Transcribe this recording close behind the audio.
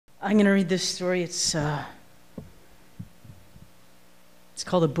I'm going to read this story. It's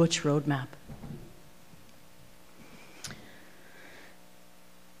called the Butch Roadmap.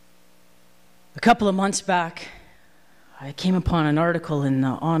 A couple of months back, I came upon an article in the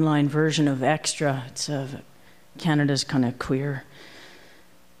online version of Extra. It's Canada's kind of queer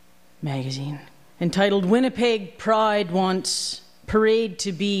magazine, entitled "Winnipeg Pride Wants Parade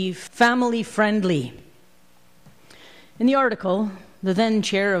to be Family Friendly." In the article, the then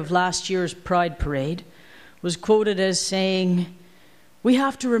chair of last year's Pride Parade was quoted as saying, "We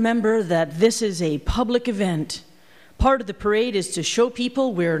have to remember that this is a public event. Part of the parade is to show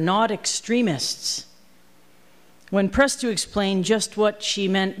people we're not extremists." When pressed to explain just what she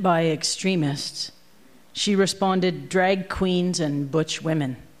meant by extremists, she responded, "Drag queens and butch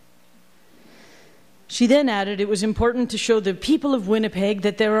women." She then added it was important to show the people of Winnipeg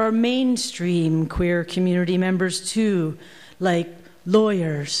that there are mainstream queer community members too, like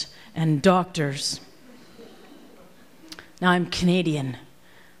lawyers and doctors. Now, I'm Canadian,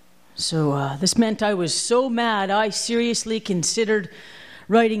 so this meant I was so mad I seriously considered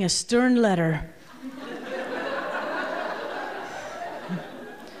writing a stern letter.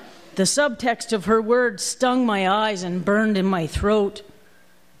 The subtext of her words stung my eyes and burned in my throat.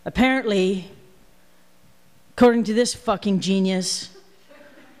 Apparently, according to this fucking genius,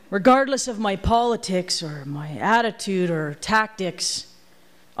 regardless of my politics or my attitude or tactics,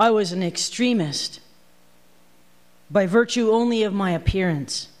 I was an extremist by virtue only of my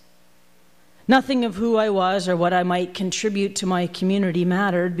appearance. Nothing of who I was or what I might contribute to my community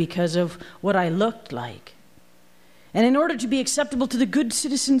mattered because of what I looked like. And in order to be acceptable to the good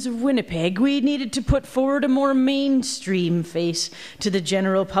citizens of Winnipeg, we needed to put forward a more mainstream face to the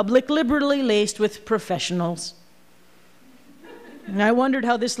general public, liberally laced with professionals. And I wondered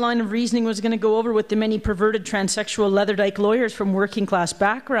how this line of reasoning was going to go over with the many perverted transsexual leather-dyke lawyers from working-class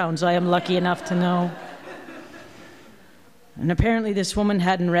backgrounds I am lucky enough to know. And apparently this woman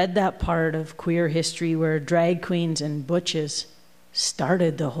hadn't read that part of queer history where drag queens and butches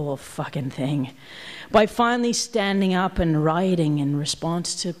started the whole fucking thing by finally standing up and rioting in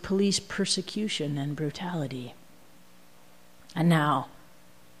response to police persecution and brutality. And now,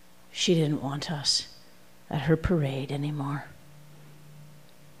 she didn't want us at her parade anymore.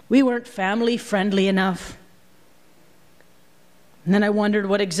 We weren't family friendly enough. And then I wondered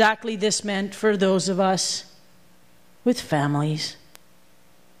what exactly this meant for those of us with families.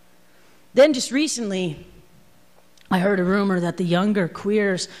 Then just recently, I heard a rumor that the younger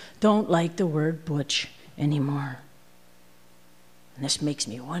queers don't like the word butch anymore. And this makes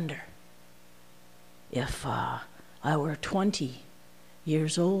me wonder if I were 20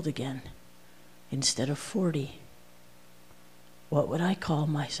 years old again instead of 40, what would I call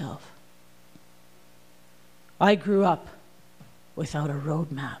myself? I grew up without a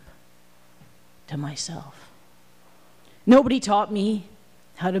roadmap to myself. Nobody taught me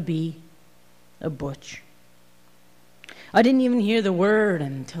how to be a butch. I didn't even hear the word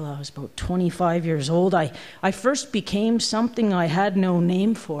until I was about 25 years old. I first became something I had no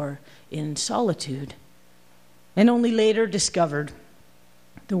name for in solitude, and only later discovered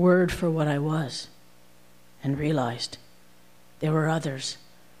the word for what I was and realized there were others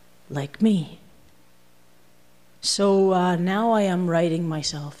like me. So now I am writing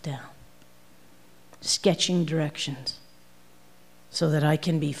myself down, sketching directions so that I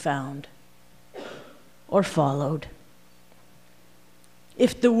can be found or followed.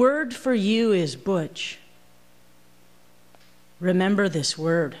 If the word for you is butch, remember this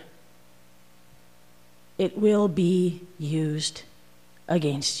word. It will be used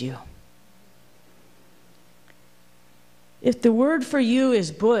against you. If the word for you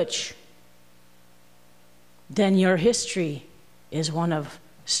is butch, then your history is one of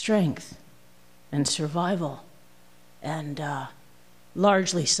strength and survival and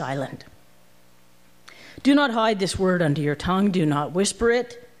largely silent. Do not hide this word under your tongue. Do not whisper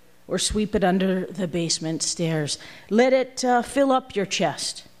it or sweep it under the basement stairs. Let it fill up your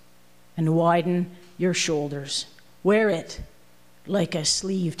chest and widen your shoulders. Wear it like a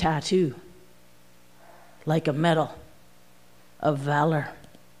sleeve tattoo, like a medal of valor.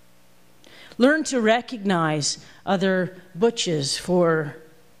 Learn to recognize other butches for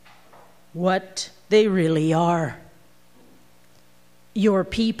what they really are. Your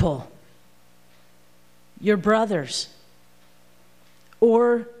people, your brothers,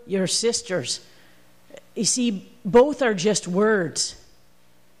 or your sisters. You see, both are just words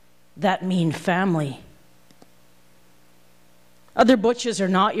that mean family. Other butches are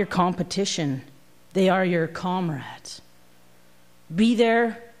not your competition. They are your comrades. Be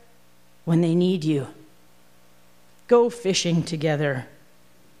there when they need you. Go fishing together.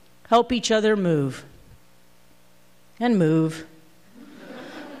 help each other move. And move.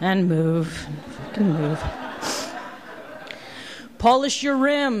 And move. And fucking move. Polish your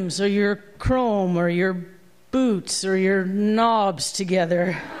rims or your chrome or your boots or your knobs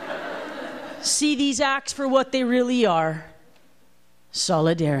together. See these acts for what they really are.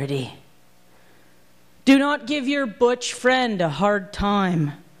 Solidarity. Do not give your butch friend a hard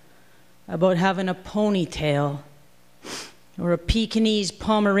time about having a ponytail or a Pekingese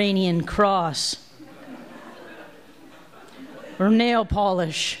Pomeranian cross or nail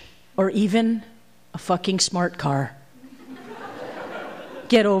polish or even a fucking smart car.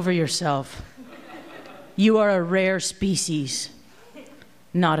 Get over yourself. You are a rare species,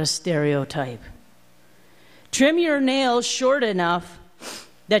 not a stereotype. Trim your nails short enough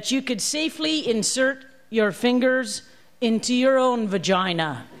that you could safely insert your fingers into your own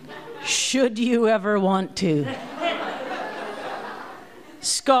vagina, should you ever want to.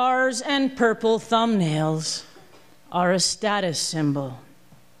 Scars and purple thumbnails are a status symbol.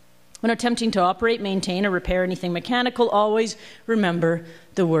 When attempting to operate, maintain, or repair anything mechanical, always remember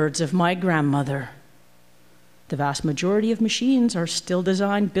the words of my grandmother. The vast majority of machines are still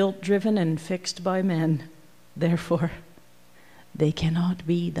designed, built, driven, and fixed by men. Therefore, they cannot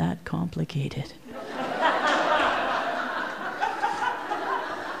be that complicated.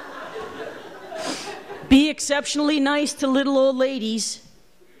 Be exceptionally nice to little old ladies.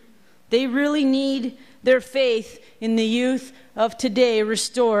 They really need their faith in the youth of today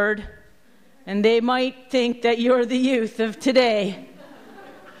restored, and they might think that you're the youth of today.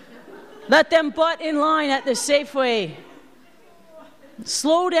 Let them butt in line at the Safeway.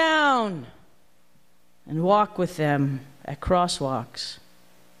 Slow down and walk with them at crosswalks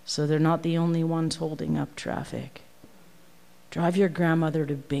so they're not the only ones holding up traffic. Drive your grandmother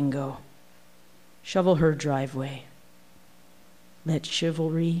to bingo. Shovel her driveway. Let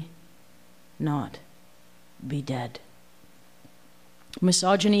chivalry not be dead.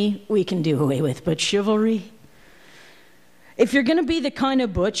 Misogyny, we can do away with, but chivalry? If you're going to be the kind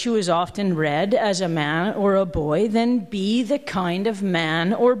of butch who is often read as a man or a boy, then be the kind of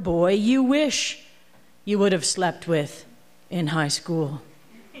man or boy you wish you would have slept with in high school.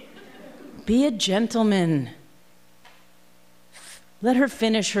 Be a gentleman. Let her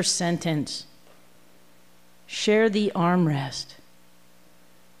finish her sentence. Share the armrest.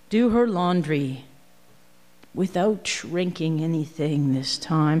 Do her laundry without shrinking anything this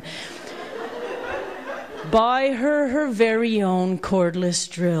time. Buy her very own cordless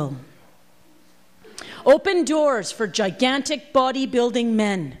drill. Open doors for gigantic bodybuilding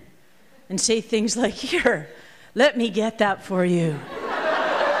men and say things like, "Here, let me get that for you."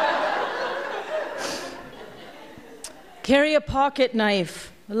 Carry a pocket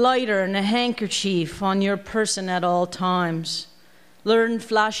knife, a lighter, and a handkerchief on your person at all times. Learn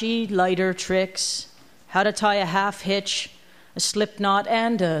flashy lighter tricks, how to tie a half hitch, a slip knot,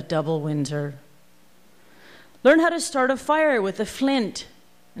 and a double Windsor. Learn how to start a fire with a flint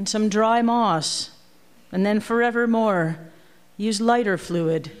and some dry moss, and then forevermore use lighter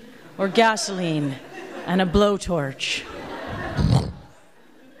fluid or gasoline and a blowtorch.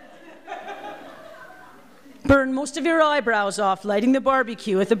 Burn most of your eyebrows off lighting the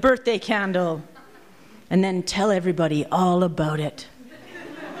barbecue with a birthday candle, and then tell everybody all about it.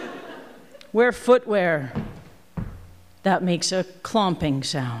 Wear footwear that makes a clomping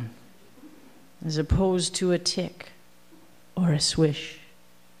sound, as opposed to a tick or a swish.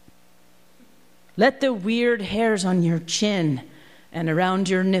 Let the weird hairs on your chin and around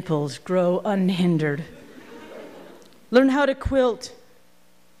your nipples grow unhindered. Learn how to quilt,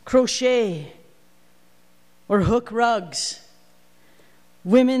 crochet, or hook rugs.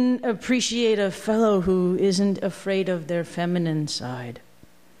 Women appreciate a fellow who isn't afraid of their feminine side.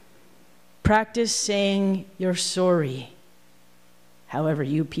 Practice saying you're sorry. However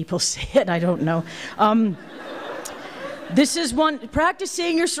you people say it, I don't know. Practice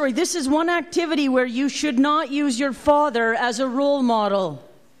saying you're sorry. This is one activity where you should not use your father as a role model.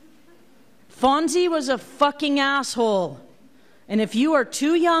 Fonzie was a fucking asshole. And if you are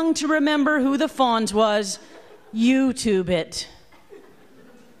too young to remember who the Fonz was, YouTube it.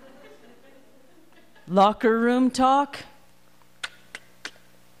 Locker room talk?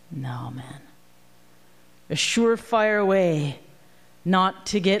 No, man. A surefire way not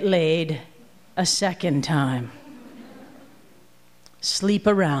to get laid a second time. Sleep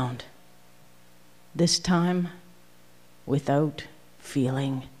around. This time without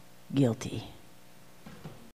feeling guilty.